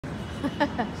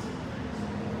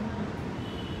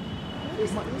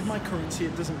With my currency,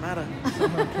 it doesn't matter. So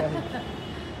I'm okay.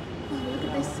 Oh, look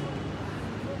at this.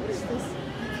 What is this?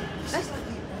 That's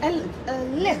a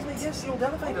lift. Yes, the old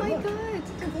elevator. Oh my Look. god.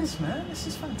 Look at this, man. This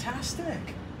is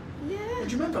fantastic. Yeah. Do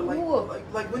you remember,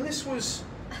 like when this was?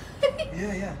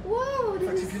 Yeah, yeah. Wow. In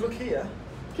fact, if you look here,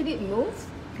 Can it move?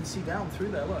 you can see down through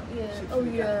there. Look. Yeah. See Oh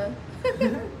through the yeah.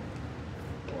 gap.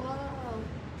 Wow.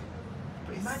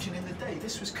 But imagine in the day,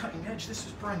 this was cutting edge. This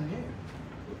was brand new.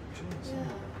 Jeez. Yeah.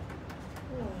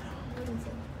 Oh, what is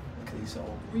it? Look at these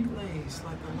old relays,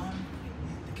 like the lamp,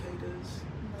 the indicators.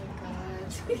 Oh my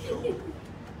god.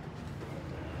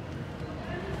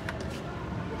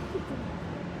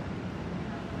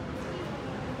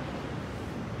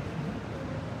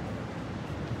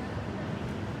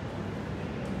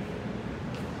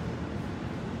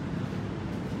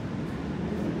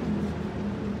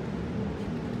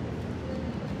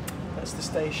 That's the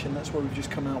station. That's where we've just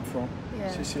come out from. Yeah.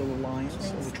 So you see all the lines,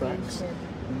 Train all the tracks, station.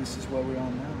 and this is where we are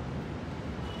now.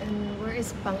 And where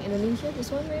is Bank Indonesia?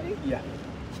 This one maybe? Yeah.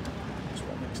 Just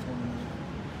right next one.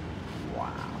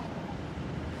 Wow.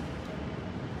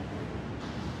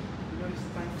 You notice the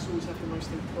banks always have the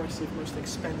most impressive, most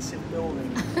expensive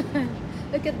building.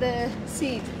 Look at the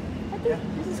seat. I think Yeah.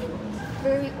 this is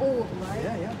very old, right?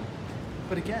 Yeah, yeah.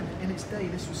 But again, in its day,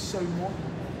 this was so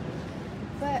modern.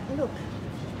 But look,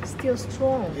 still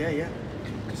strong. Yeah, yeah.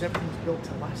 Because everything was built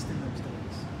to last in those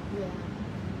days. Yeah.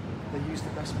 They used the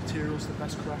best materials, the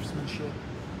best craftsmanship.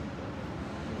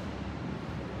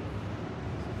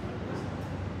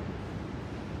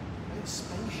 And it's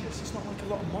spacious. It's not like a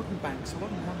lot of modern banks. A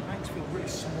lot of modern banks feel really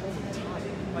small and tight.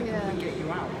 Like Yeah. they get you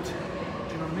out. Do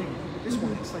you know what I mean? This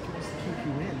one, it's like it wants to keep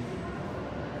you in.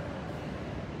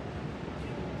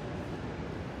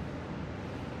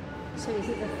 So is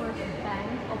it the first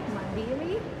bank of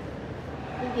Mandiri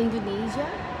in Indonesia?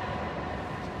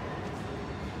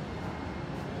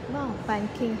 Wow,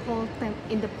 banking hall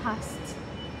in the past.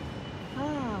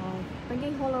 Wow,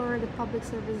 banking hall or the public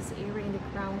services area in the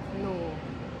ground floor.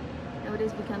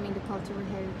 Nowadays becoming the cultural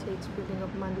heritage building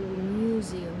of Mandiri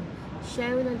Museum.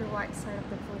 Shown on the right side of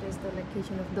the photo is the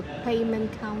location of the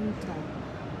payment counter.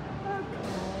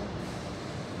 Okay.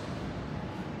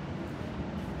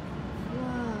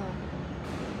 Wow.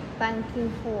 Banking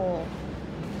hall.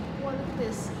 What is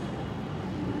this?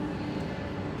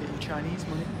 Get your Chinese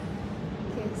money.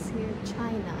 Okay, it's here,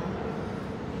 China.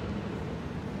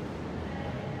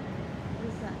 What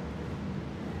is that?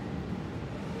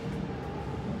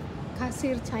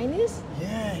 Cashier Chinese?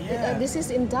 Yeah, yeah. This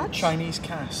is in Dutch? Chinese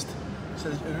cast. So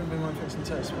there's one person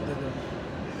tells us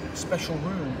there's a special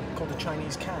room called the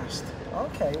Chinese cast.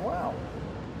 Okay, wow.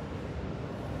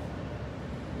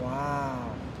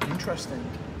 Wow. Interesting.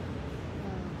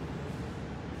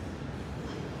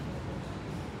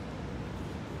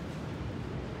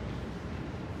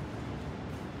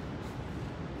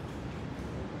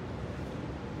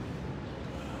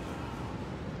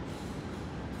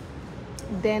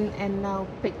 Then and now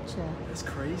picture. That's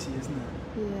crazy, isn't it?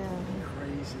 Yeah.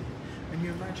 Crazy. And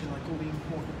you imagine like all the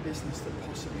important business that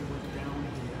possibly went down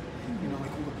here. You know,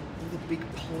 like all the big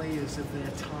players of their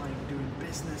time doing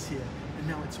business here. And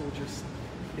now it's all just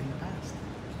in the past.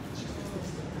 It's just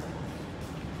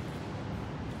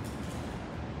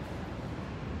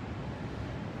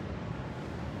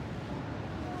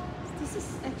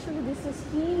this is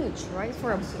huge, right?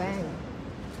 For a bank.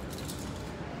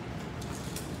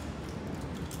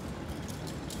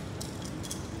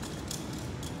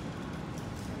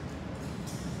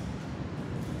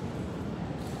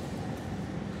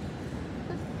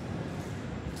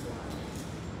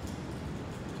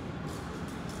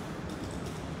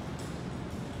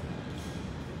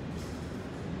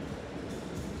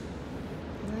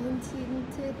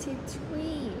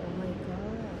 $1933. Oh my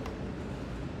god.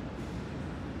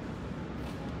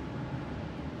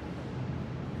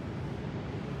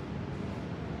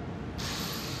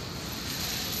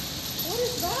 What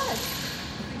is that?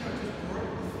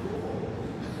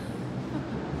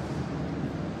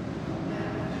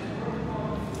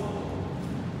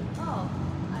 Oh,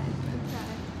 okay.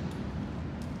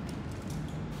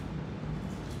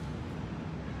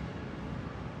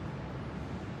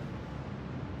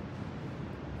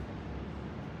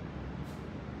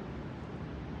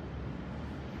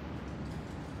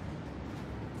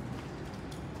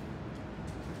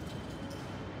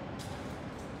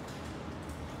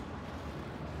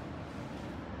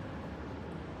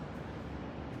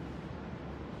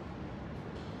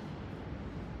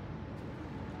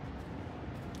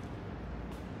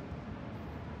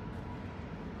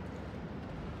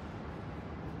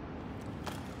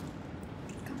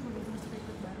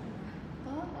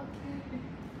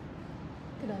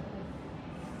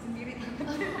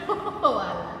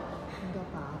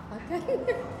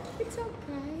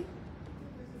 okay.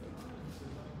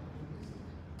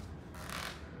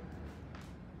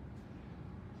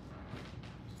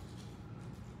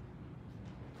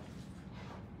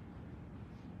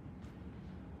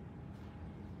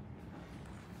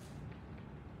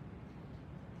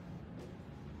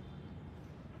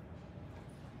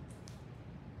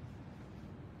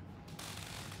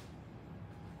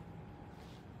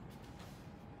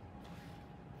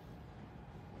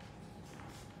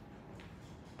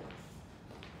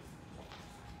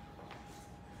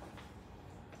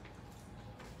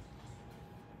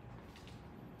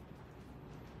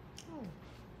 Oh.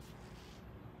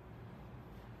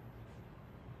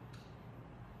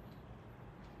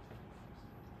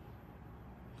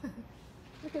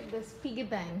 Look at this piggy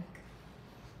bank.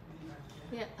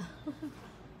 Yeah.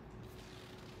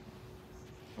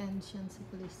 Ancient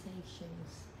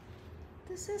civilizations.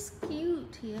 This is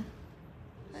cute here.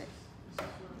 This is where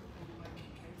all the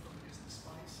banking came from because the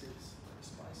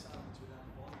spice islands without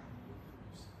water and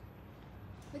wood.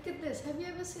 Look at this. Have you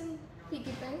ever seen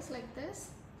piggy banks like this?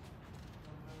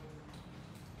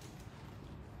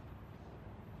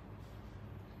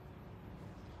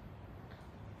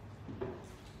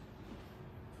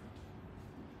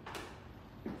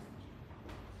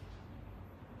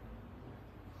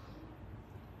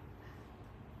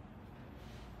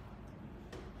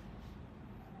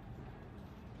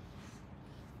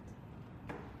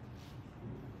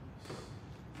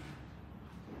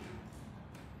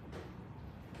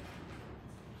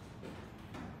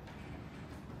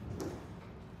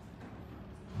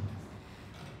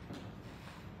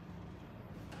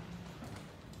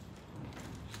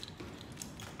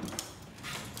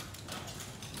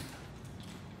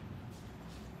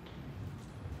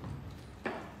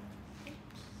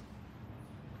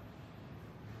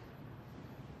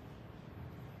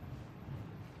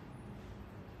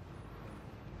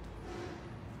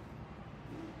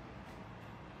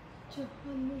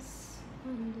 Japanese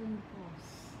London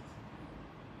Post.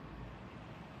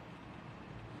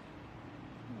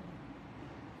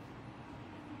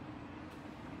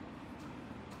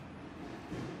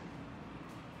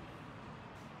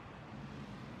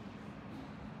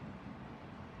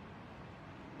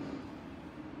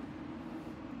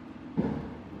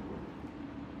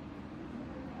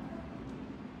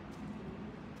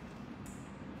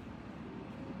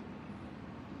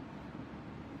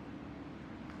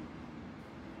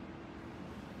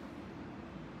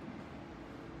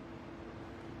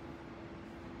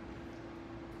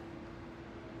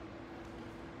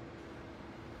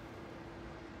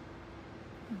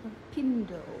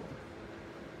 Pindo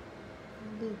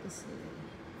Legacy.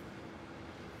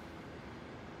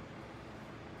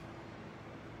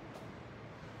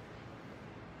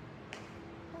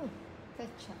 Oh,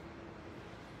 ketchup.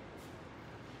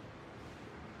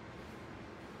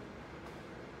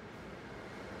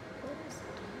 What is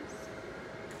this?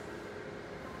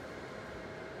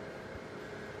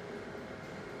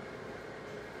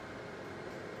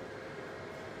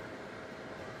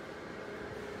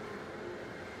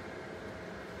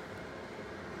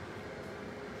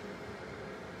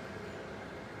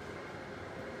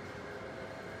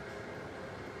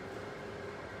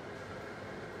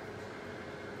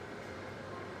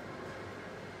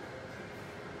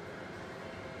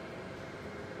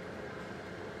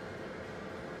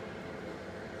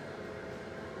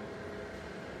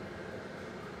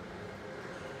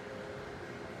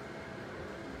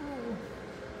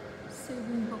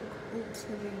 Saving book, old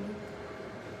saving book.